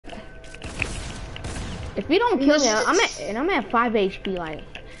If you don't kill me, I'm at 5 HP. Like,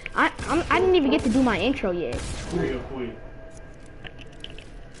 I didn't even get to do my intro yet. Real quick.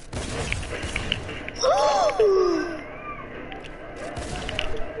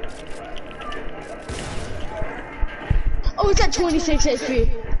 Oh, it's at 26 HP.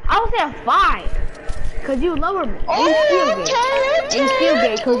 I was at 5. Cause you lowered me. And you still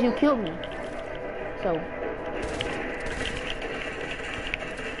gay cause you killed me. So.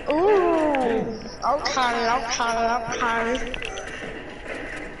 Ooh. Okay.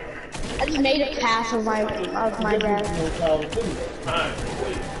 I just made a pass of my rest.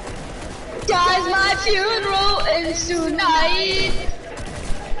 Guys, my funeral is tonight.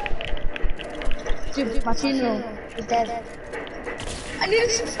 Dude, my funeral is dead. I need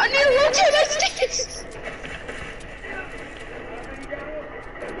to rotate my sticks.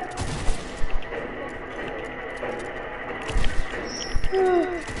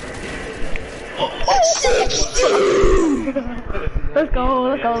 Let's go.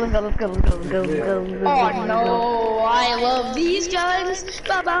 Oh no, I love these guns.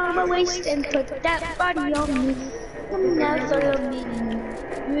 Bob on my waist and put that body on me. I'm not for me.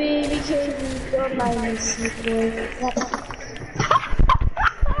 Really crazy, you're my secret.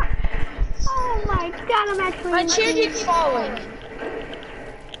 Oh my god, I'm actually. My chair keeps falling.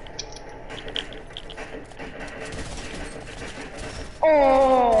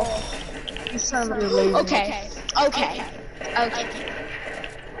 Oh. You son of a lazy. Okay.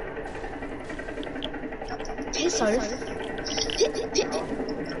 Piss off.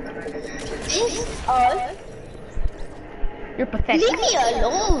 Piss off. You're pathetic. Leave me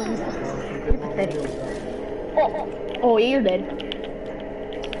alone. You're pathetic. Oh, yeah, you're dead.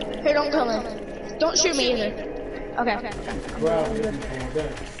 Here, don't kill me. Don't shoot me either. Okay.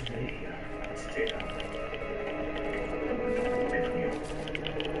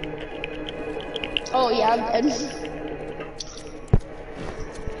 Oh yeah, I'm dead.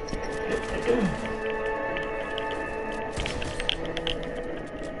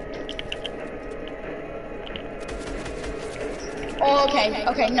 Oh,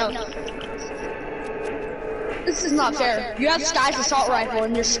 okay, no. This is not fair. You have Sky's assault rifle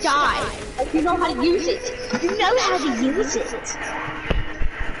and you're Sky. Like, you know how to use it. You know how to use it.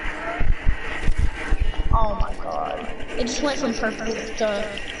 Oh my god. It just went from purple to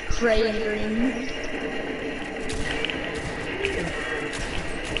gray and green.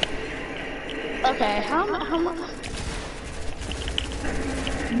 Okay, how much?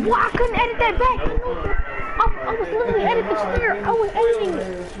 Well, I couldn't edit that back. I was literally editing the square. I was editing it.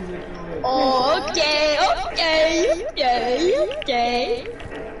 Okay.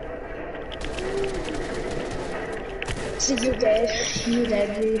 So you're dead. You're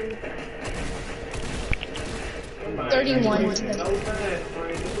dead, dude. 31.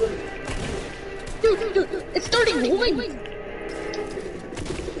 Dude, it's 31.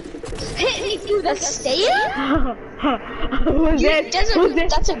 Hit me through the stair?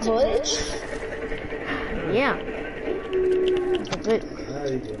 That's a glitch? Yeah. That's a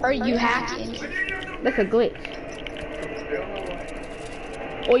glitch. Are you hacking? That's a glitch.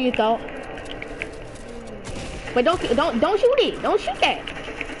 Or you thought? But don't shoot it. Don't shoot that.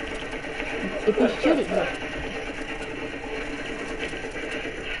 If you shoot it, no.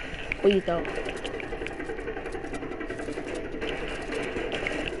 What you thought?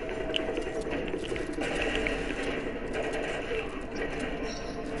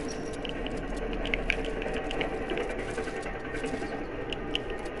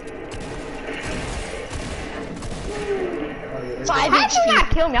 How did you not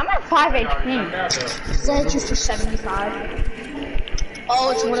kill me? I'm at 5 HP. That's just for 75.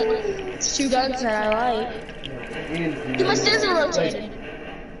 Oh, it's two guns that I like. You must isn't rotated.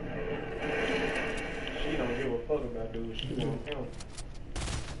 She don't give a fuck about dude. She want him.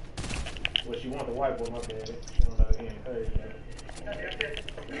 Well, she want the white boy, my bad. She don't know he ain't crazy.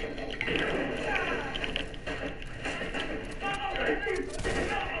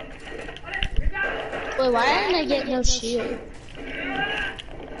 Wait, why didn't I get no shield?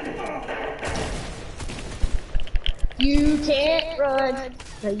 You can't run,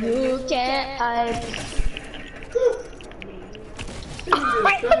 but you can't hide.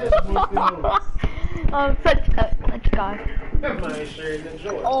 Oh, such guy.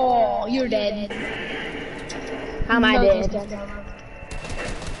 Oh, you're dead. How am I dead?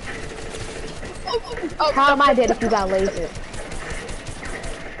 How am I dead if you got laser?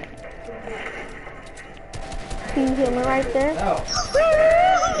 Can you hear me right there?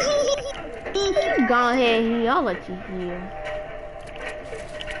 Go ahead, I'll let you heal.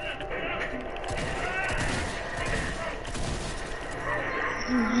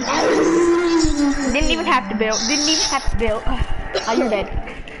 Didn't even have to build. Didn't even have to build. Oh, you're dead.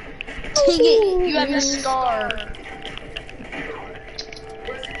 Dang it, you have your scar.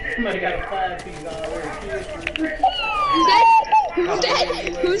 Somebody got a 5-piece already. Who's dead? Who's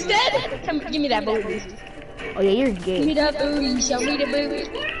dead? Who's dead? Come, give me that booty. Oh yeah, you're Give me gay. that booty. Show me the booty.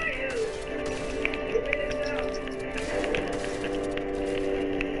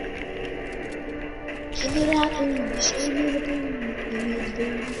 Give me that booty. Show me the booty. Give me the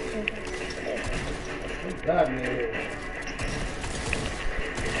booty. God, man.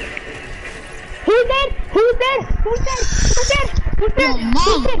 Who's dead? Who's dead? Who's dead? Who's dead? Who's dead? Yo,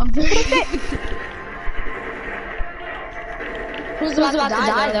 Mom, I'm Who's very- dead? Who's about to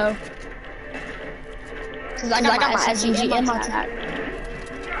die though? Cause I got my SMG in my tag.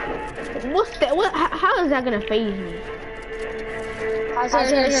 What's that? What? How is that gonna phase me? How's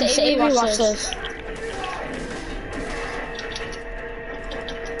that gonna save me? Watch this.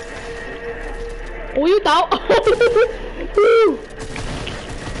 Oh, you thought?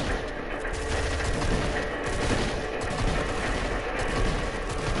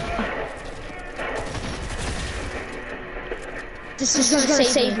 This is gonna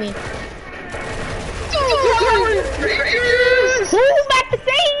save me. Who's about to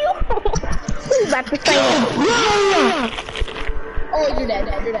save you? Who's about to save you? Oh, you're dead.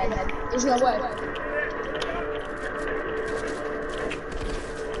 You're dead. There's no way.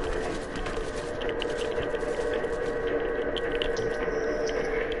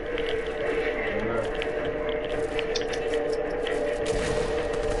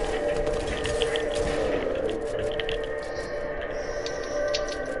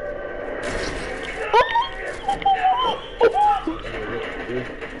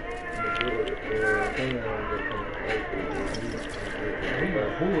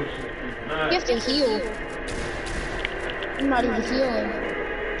 You have to heal. I'm not even healing.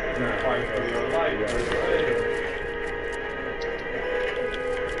 Not fight for your life.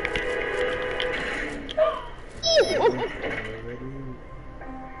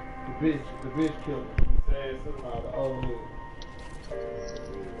 The bitch killed him. Said something about the old nigga.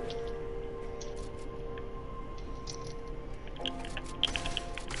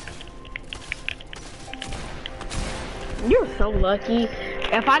 You're so lucky.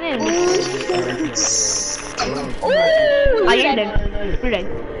 If I didn't. Ooh, Oh, you're dead. You're dead.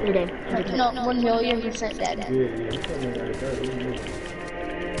 You're dead. No, 1,000,000% dead. Yeah, he coming like that.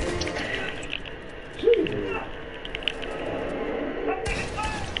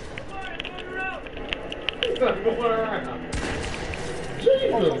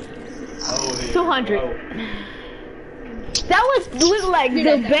 Jesus. 200. That was like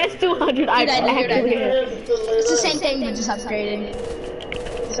the best 200 I've actually had. It's the same thing, but just upgraded.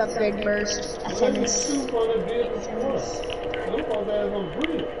 Just upgrade burst. Attendance. Who's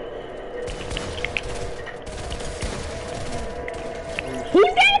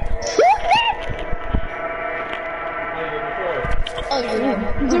dead? Who's dead? Oh,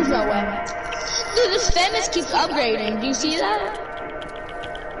 yeah. There's no way. Dude, this Famous keeps upgrading. Do you see that?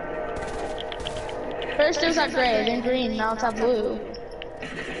 First it was at gray, then green, now it's at blue.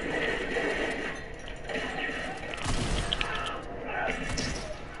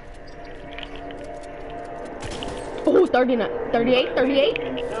 Oh, 39, 38, 38,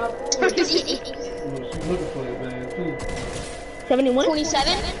 71,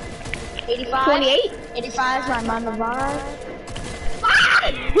 27, 85, 28, 85 is my number 5.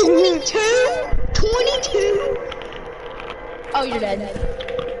 22, 22. Oh, you're dead.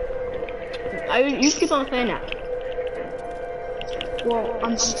 You keep on saying that. Well,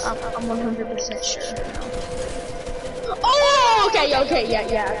 I'm 100% sure. Oh, okay, yeah, I'm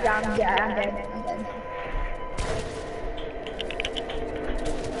dead.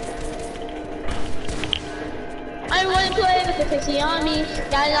 I want to play with the pixie on me.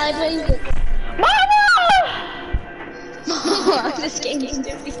 I play with Mama! This game is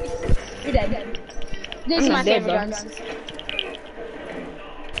stupid. You're dead. This is my favorite guns.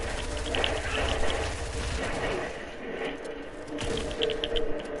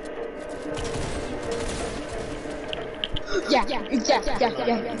 Yeah,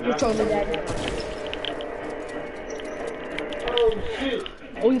 you're totally dead. Oh shit.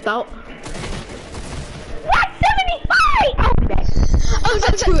 Oh, you thought? What? 75? Oh, dead. Oh,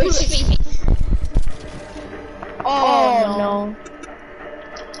 that's too HP. Oh, no.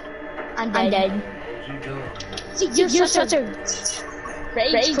 I'm dead. You're such a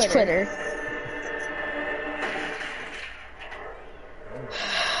rage quitter.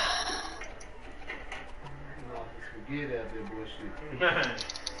 Get out there, bullshit.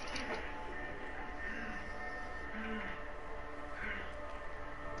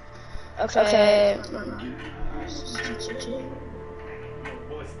 Okay.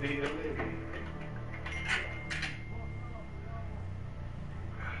 Boy, still living.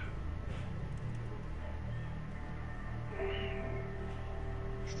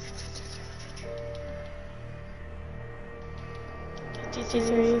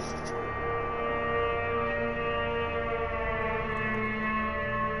 Three.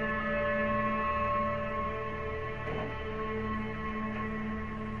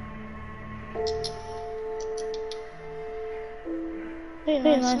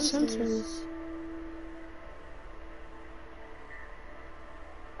 Hey, nice sentence.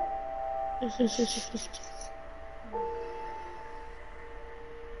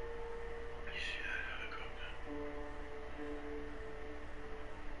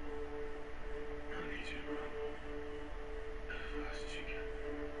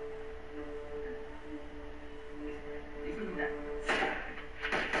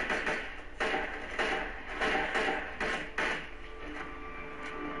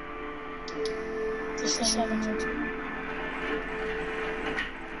 Just a second.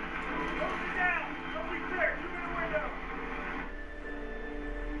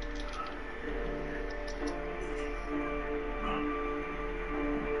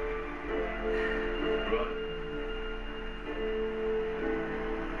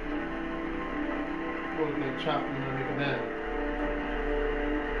 Boy, they chopping the nigga down.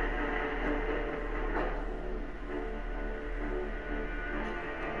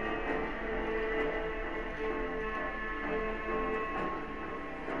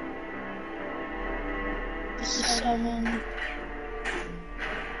 Just a second.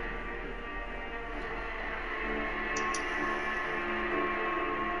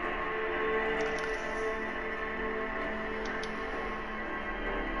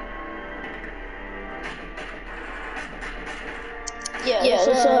 Yeah, it's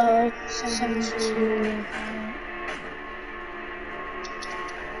 72.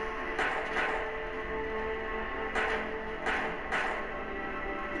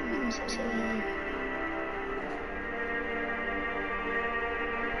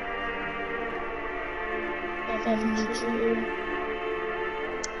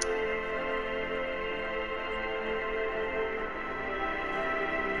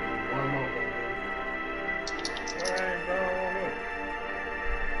 One more. Alright, go on up.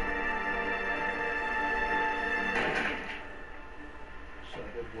 Shut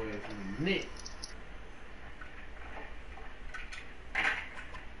that boy ass in the neck.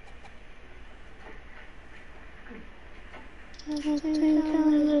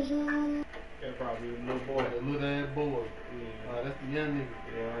 That probably a little boy. The little ass boy. Yeah. That's the young nigga.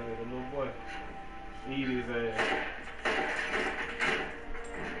 Yeah, I know the little boy. Eat his ass.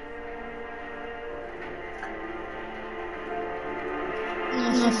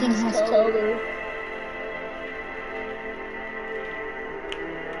 Nothing has color.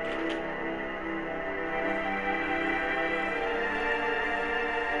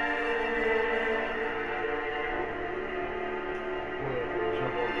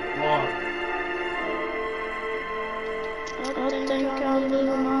 Jump over the water. I think I'm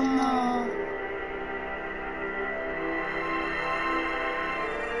little mama.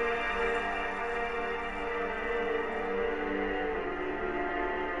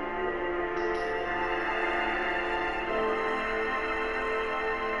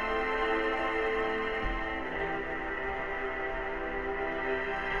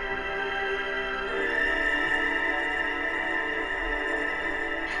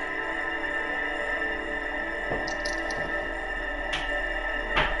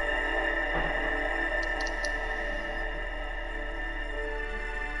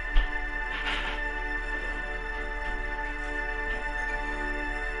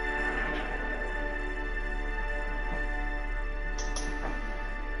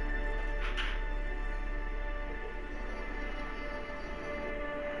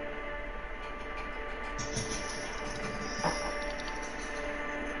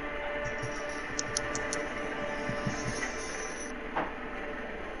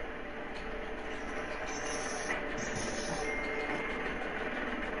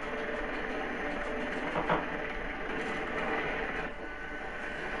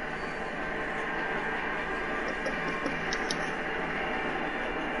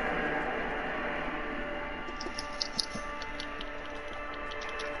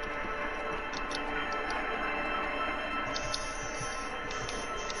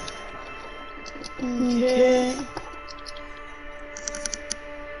 Okay.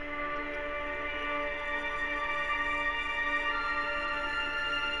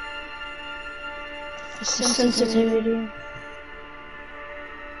 Sensitivity.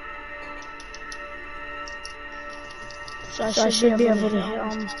 So I should be able to hit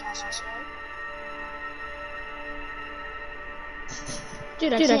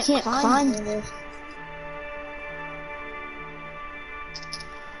Dude, I can't climb this.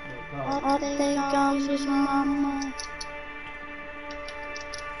 I think I'm just mama.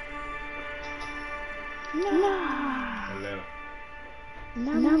 No.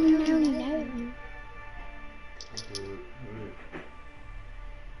 No.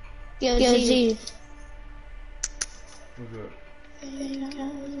 Yo, Z. What's up?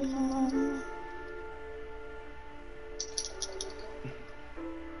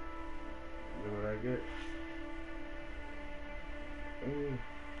 Look what I get. Ooh.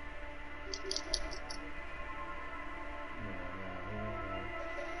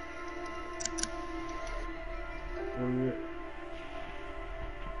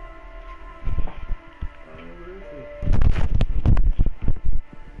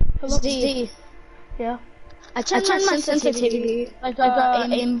 Hello, Z. Yeah. I turned my sensitivity. Like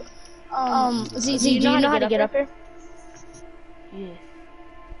aim. Z, do you know how to get up here? Yes.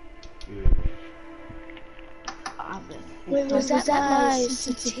 Yeah. Wait, was that my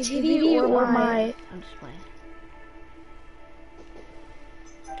sensitivity or my? I'm just playing.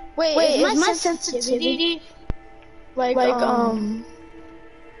 Wait, is my sensitivity like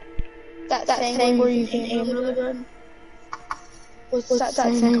that thing where you can aim really good? What's that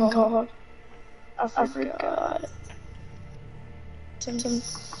thing called? I forgot. Some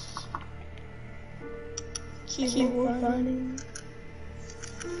keyboard binding.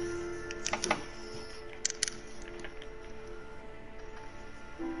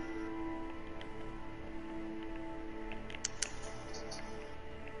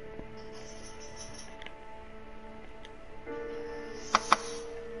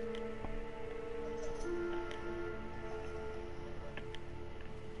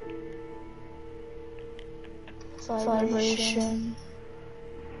 Vibration.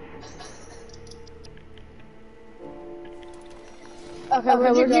 Okay,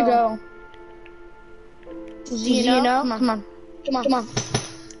 where'd you go? Do you know? Come on.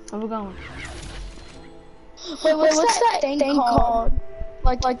 Where we going? Wait, what's that thing called?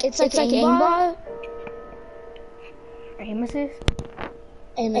 Like it's like aimbot? Aim assist?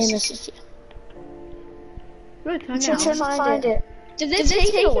 Aim assist. Really, turn I'm it trying to on. find it. Did they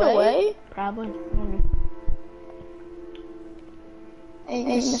take it away? Probably. I don't know. Aim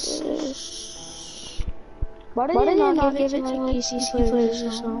assist. Why did they not give it to KCC players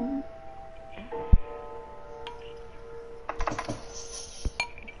or something?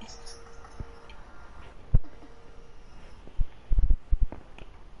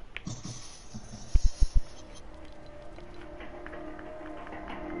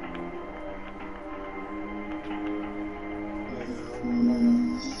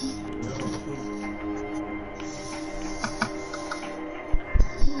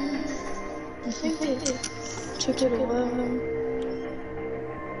 I think they took it away.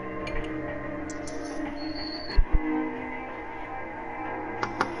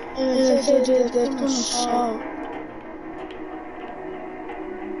 And if they did, that's gonna suck.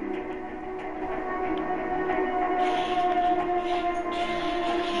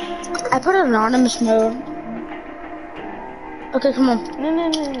 I put it in anonymous mode. Okay, come on.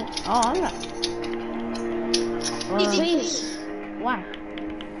 No. Oh, I'm not. Please. Why?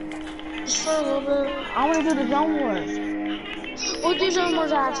 Just for a little bit. I want to do the Zone Wars. We'll do Zone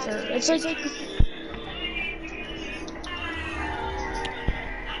Wars after. It's like...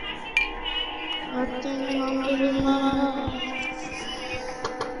 Nothing under the light.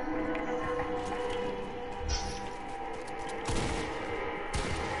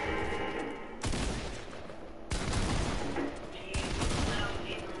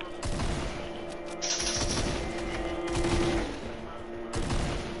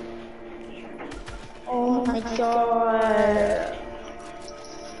 Oh my god.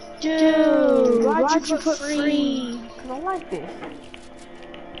 Dude, why'd you put free? I don't like this.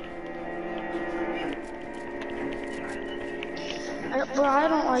 Bro, I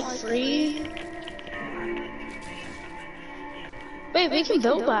don't like free. Wait, we can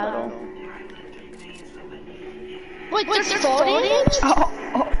build battle. Wait, there's 4 damage? Oh.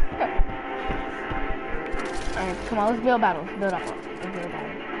 Alright, come on, let's build battle. Let's build battle.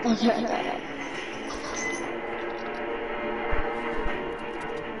 Okay.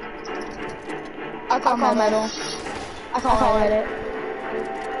 I call metal. I call edit.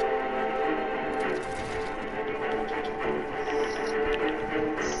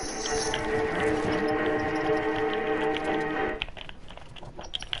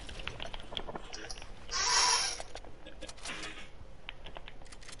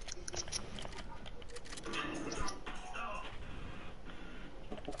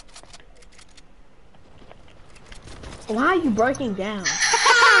 Why are you breaking down?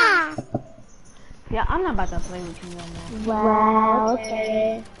 Yeah, I'm not about to play with you no more. Wow,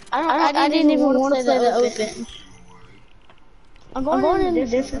 okay. I didn't even want to play the open. I'm going into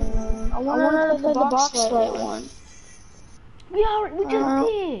this one. I wanted to play the box fight one. We just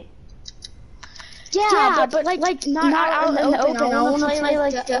did. Yeah, but like not out in the open. I want to play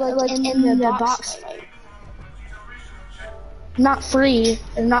like in the box fight. Not free,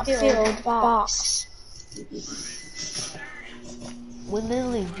 or not filled, box. We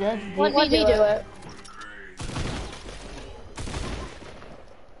literally just did. Let me do it.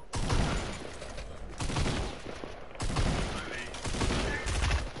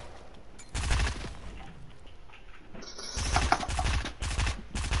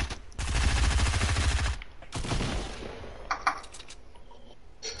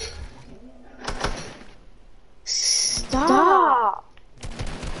 Stop!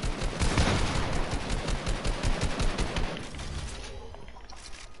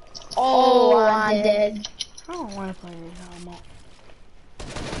 Oh, I'm dead. I don't want to play this no more.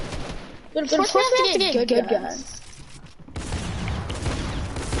 But first we have to get good guns.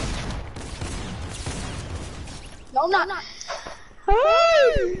 No, I'm not.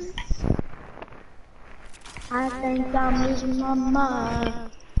 I think I'm losing my mind.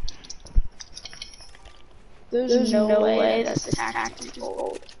 There's no way that's the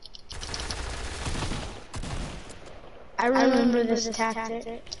tactical. I remember this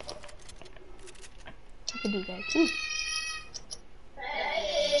tactic. I could do that too.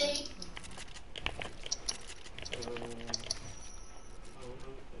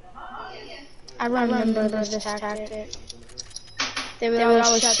 I remember this tactic. They would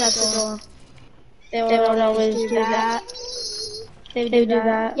always shut the door. They would always do that. They would do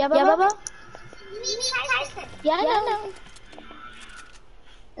that. Yeah, Bubba? Yeah, I know.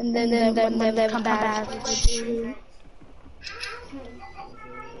 And then when they come back.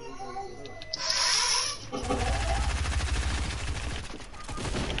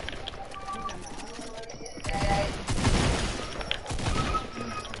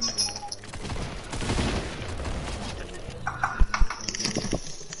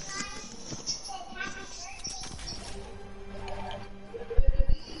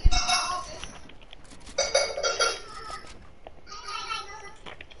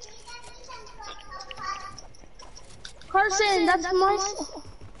 Carson, that's my.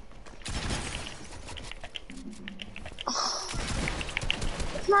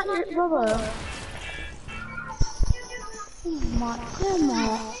 It's not your Bubba. Oh my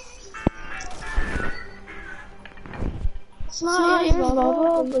grandma. It's not your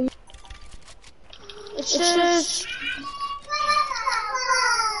Bubba. It's just.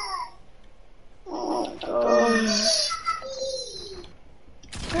 Oh god.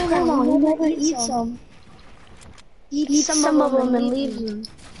 Grandma, you never eat some. Eat some of them and leave them.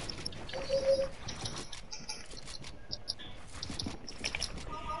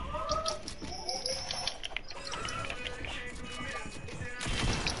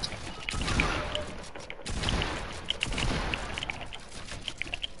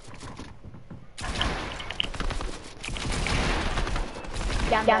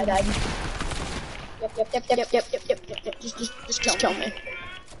 Down. Yep. Just kill me.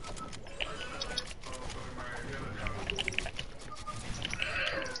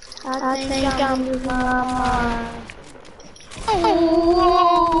 I think I'm losing my mind. Oh!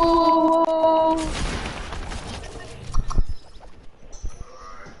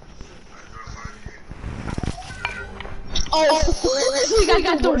 We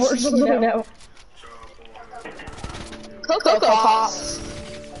got the worst one now. Cocoa Pops.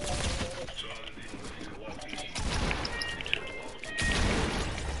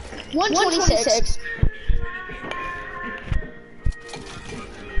 $126.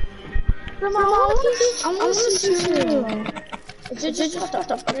 Grandma, I want to see you. It's just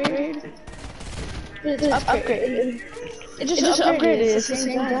upgrade. It's upgraded. It just upgraded. It's the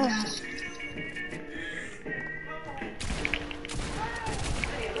same gun.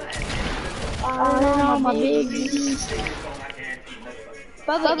 I don't know my big.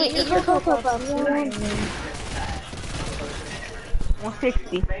 Bubba, eat your Cocoa Puffs.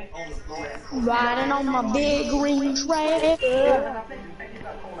 160. Riding on my big green tractor.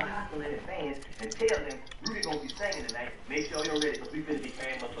 And tell them Rudy gonna be singing tonight. Make sure you're ready because we finna be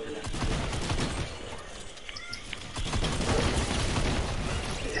carrying up for tonight.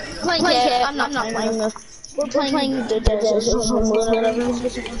 Playing cat. I'm not playing this. We're playing the desert or whatever.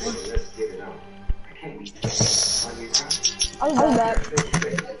 I'll go back.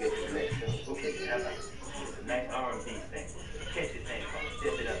 Nice R&B thing. Catch your thing.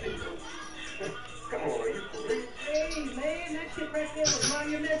 Step it up and go. Come on,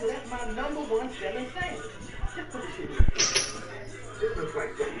 insane. Just put this shit here. This looks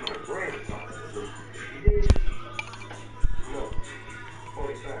like something my grandfather would do. You did? No.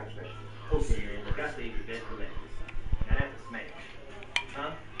 45 seconds. Okay, man. Like I say, you best collect this. Now that's a smash.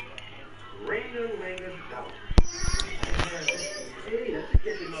 Huh? Ring-a-ring-a dog. Hey, that's the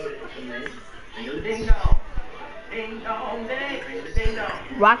kitchen mother, man. Ring-a-ding-dong. Ding-dong, ding. Ring-a-ding-dong.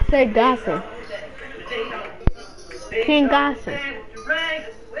 Rockstar Gossip. King Gossip.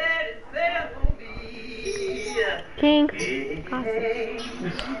 King Gossip.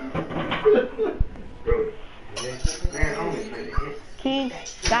 King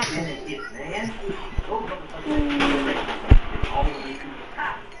Gossip.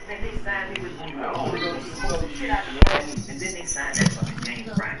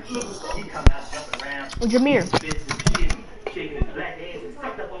 Jameer.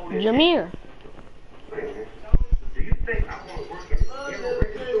 Jameer. Do you think I want to work at the Emerald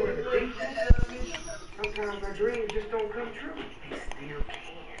Record Store in the beach? Sometimes my dreams just don't come true. They still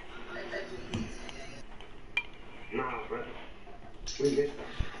can. Nah, brother. We missed them.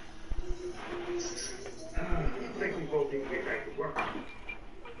 I think we both need to get back to work.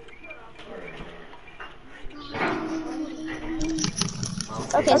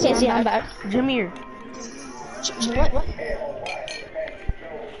 Okay, see, I'm back. Jameer. What?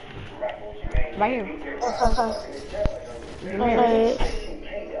 Right here. Okay.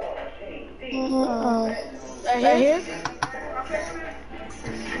 Right here?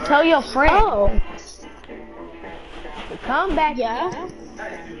 Tell your friend. Oh. Come back. Yeah.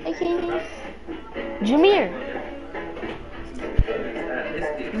 Okay. Jameer.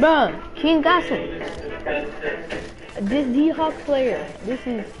 Bruh, King Gossip. This D-Hawk player. This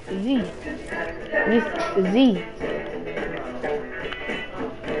is Z. This is Z.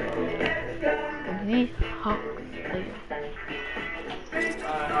 D-Hawk player.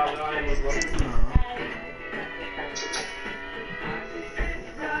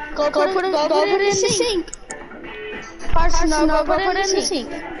 Go put it in the sink. Carson, go put it in the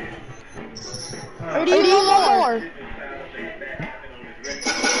sink. Or do you want more?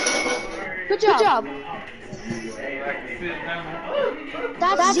 Good job.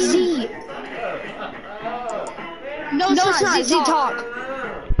 That's Z. No, it's not. Z-Talk.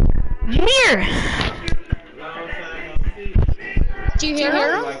 Jameer! Do you hear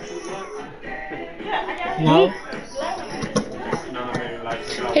him? No.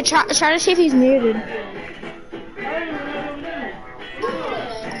 Hey, try to see if he's muted.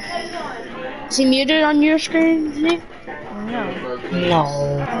 Is he muted on your screen, Nick? No.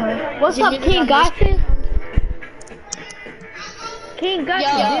 What's up, King Gossip? King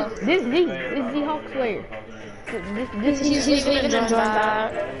Gossip. This D-Hawk player. He's leaving and join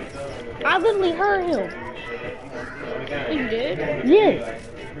back. I literally heard him. You did? Yeah.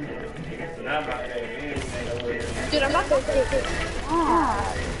 Dude, I'm not going to take it.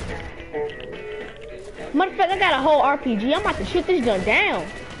 Matter of fact, I got a whole RPG. I'm about to shoot this gun down.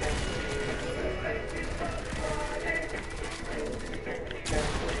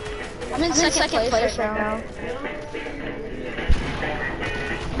 I'm in second place right now.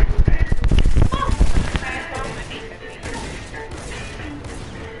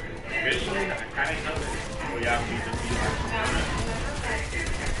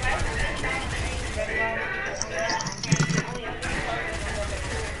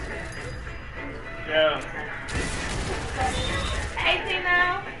 Yeah. 18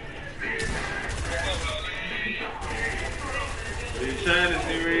 now. You trying to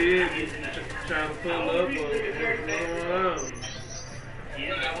see where he is? You trying to pull up or what's going on?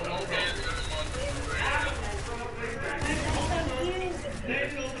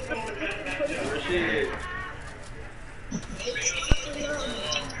 Where she is?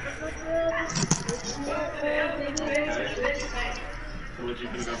 So what you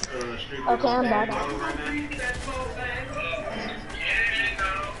gonna street? Okay, I'm back.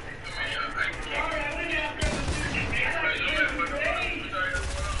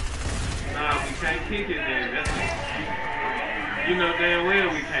 Nah, we can't kick it then. That's you know damn well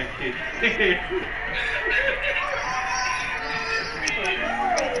we can't kick it.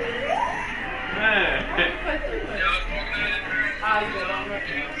 Man.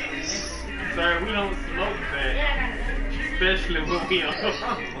 Sir, we don't smoke that. Especially when we on.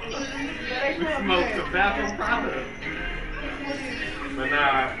 We smoke tobacco products. But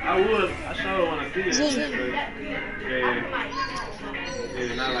nah, I sure want to see it. But,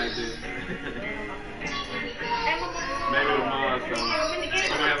 yeah, not like this. Maybe tomorrow, so. You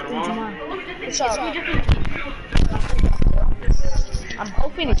gonna have it tomorrow? What's up? I'm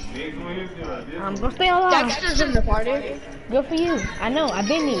both finished. I'm gonna stay alive. Dexter's in the party. Good for you. I know. I've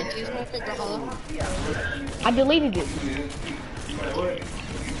been here. I deleted it.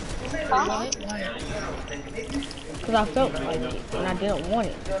 Huh? Because I felt like it and I didn't want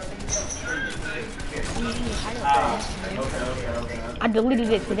it. I deleted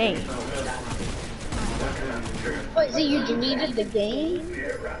it today. Wait, so you deleted the game?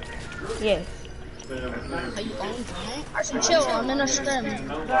 Yes. Are you on time? I should chill, I'm in a stream.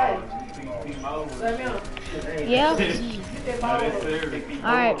 Yeah?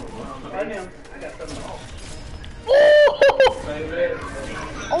 Alright.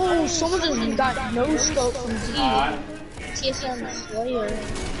 Oh, someone just got no scope from Z. TSM Slayer.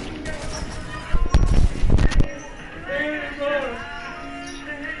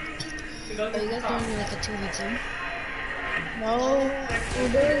 Oh, you guys doing like a 2v2? No, we're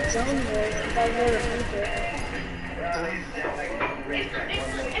doing zone wars.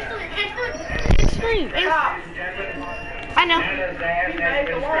 It's free. I know.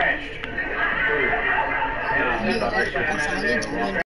 I found it.